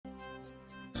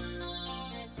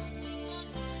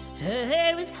Her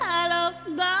hair is hollow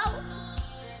gold,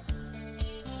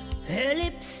 her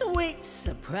lips sweet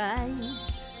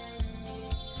surprise,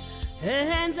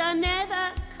 her hands are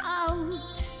never cold.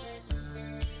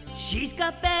 She's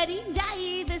got Betty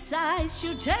Davis eyes,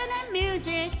 she'll turn her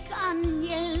music on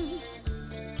you.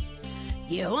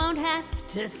 You won't have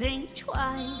to think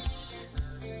twice.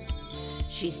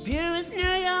 She's pure as New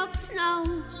York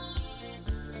snow.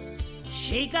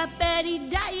 She got Betty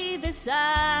Davis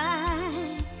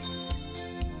eyes.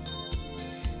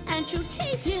 And she'll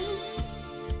tease you,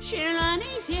 she'll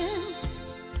unease you,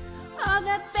 all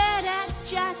the better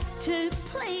just to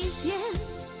please you.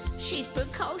 She's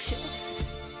precocious,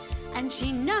 and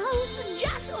she knows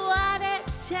just what it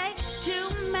takes to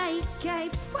make a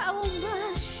pro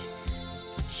blush.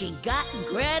 She got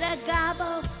Greta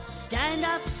Garbo,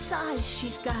 stand-up size.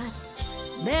 She's got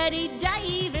Betty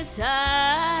Davis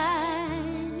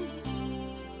eyes.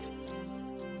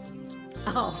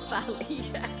 Oh, Folly,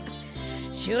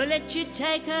 she'll let you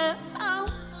take her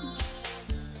home.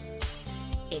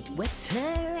 It whets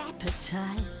her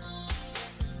appetite.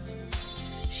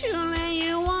 She'll lay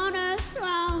you on her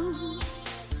throne.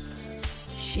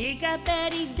 She got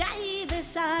Betty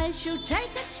Davis eyes. She'll take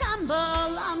a tumble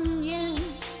on you,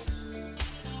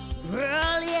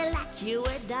 roll you like you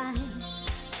were dice,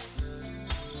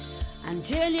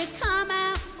 until you come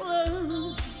out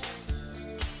blue.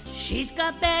 She's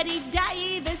got Betty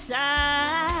Davis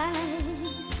eyes.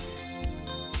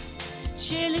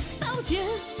 She'll expose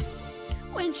you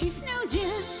when she snows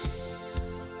you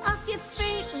off your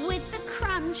feet with the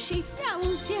crumbs she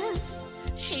throws you.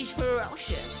 She's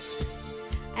ferocious,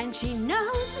 and she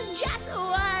knows just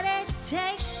what it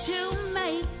takes to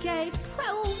make a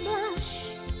pro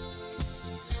blush.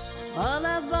 All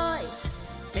the boys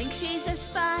think she's a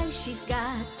spy. She's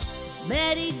got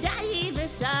Betty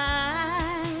Davis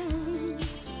eyes.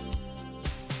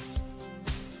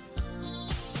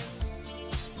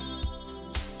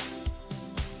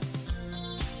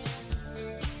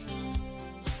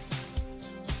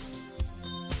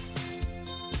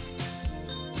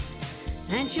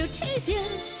 And she'll tease you,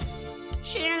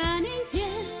 she'll unease you,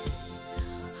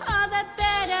 all the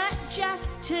better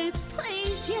just to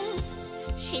please you.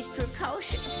 She's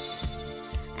precocious,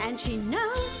 and she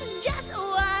knows just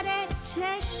what it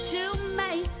takes to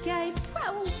make a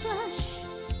pro blush.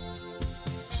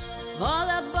 All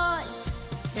the boys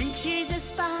think she's a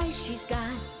spy. She's got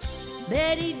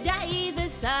Betty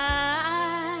Davis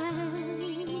eyes.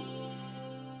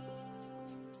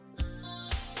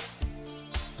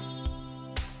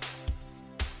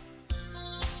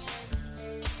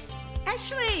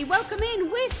 Ashley, welcome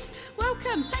in. Wisp,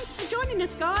 welcome. Thanks for joining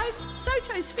us, guys.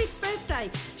 Soto's 5th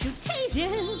birthday. She'll tease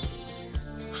you.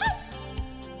 Ho!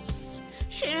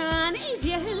 She'll unease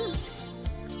you.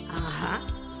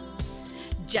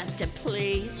 Just to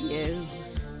please you.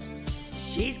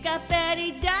 She's got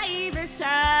Betty Davis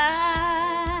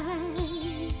eyes.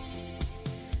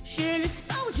 She'll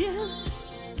expose you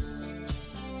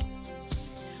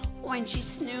when she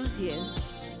snooze you.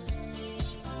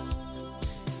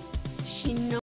 She knows